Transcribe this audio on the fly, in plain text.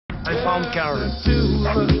I found Karen.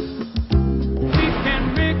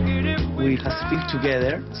 We have been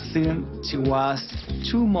together since she was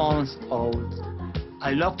 2 months old.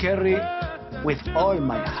 I love Carrie with all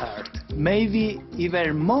my heart, maybe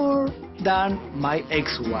even more than my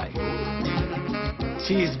ex-wife.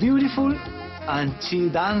 She is beautiful and she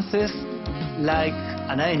dances like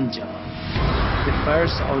an angel. The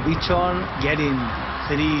first audition, getting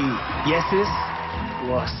 3 yeses,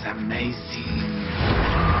 was amazing.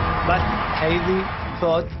 But Heidi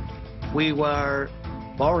thought we were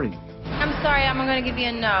boring. I'm sorry, I'm going to give you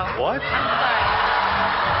a no. What? I'm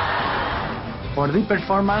sorry. For the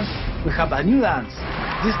performance, we have a new dance.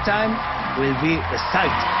 This time will be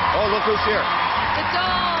exciting. Oh, look who's here. The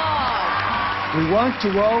dog! We want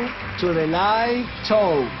to go to the live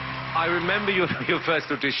show. I remember your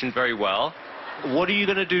first audition very well. What are you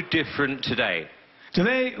going to do different today?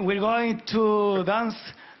 Today we're going to dance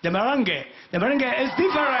the merengue. The merengue is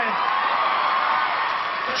different.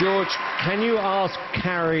 George, can you ask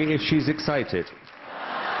Carrie if she's excited?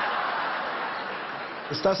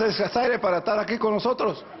 ¿Estás excited para estar aquí con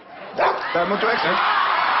nosotros? Da mucho éxito.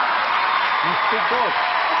 You speak good.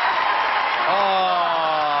 Oh.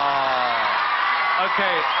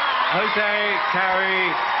 Okay, Jose,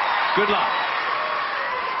 Carrie, good luck.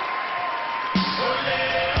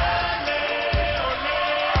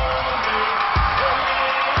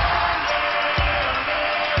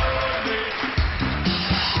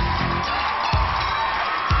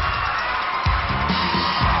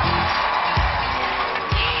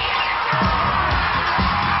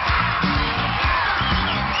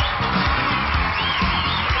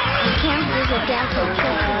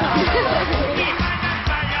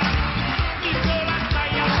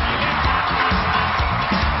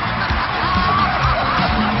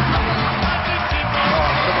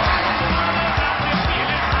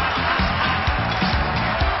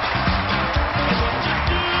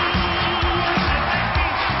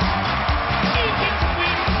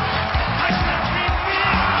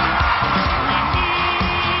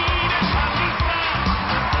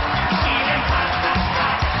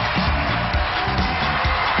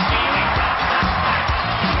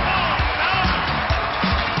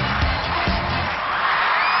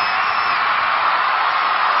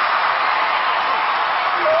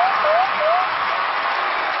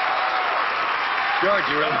 George,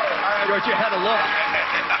 George, you had a look.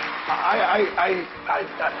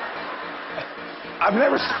 I've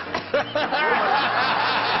never...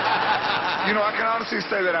 You know, I can honestly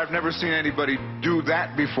say that I've never seen anybody do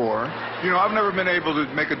that before. You know, I've never been able to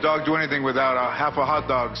make a dog do anything without half a hot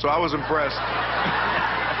dog, so I was impressed.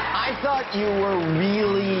 I thought you were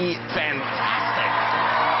really fantastic.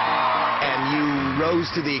 And you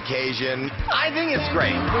rose to the occasion. I think it's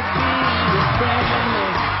great.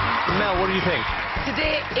 Mel, what do you think?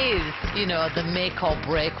 Today is, you know, the make or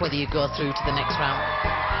break whether you go through to the next round.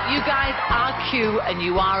 You guys are cute and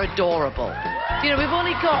you are adorable. You know, we've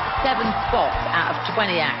only got 7 spots out of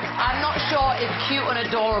 20 acts. I'm not sure if cute and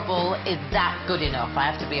adorable is that good enough, I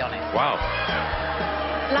have to be honest. Wow.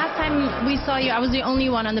 Last time we saw you, I was the only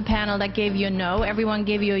one on the panel that gave you a no. Everyone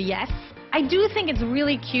gave you a yes. I do think it's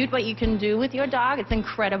really cute what you can do with your dog. It's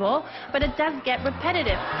incredible, but it does get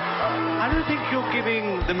repetitive. I don't think you're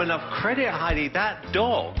giving them enough credit, Heidi. That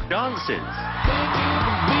dog dances.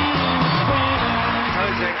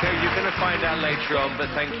 Jose, you're going to find out later on, but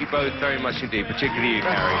thank you both very much indeed, particularly you,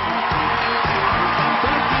 Carrie.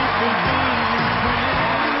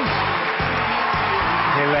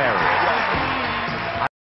 Hilarious.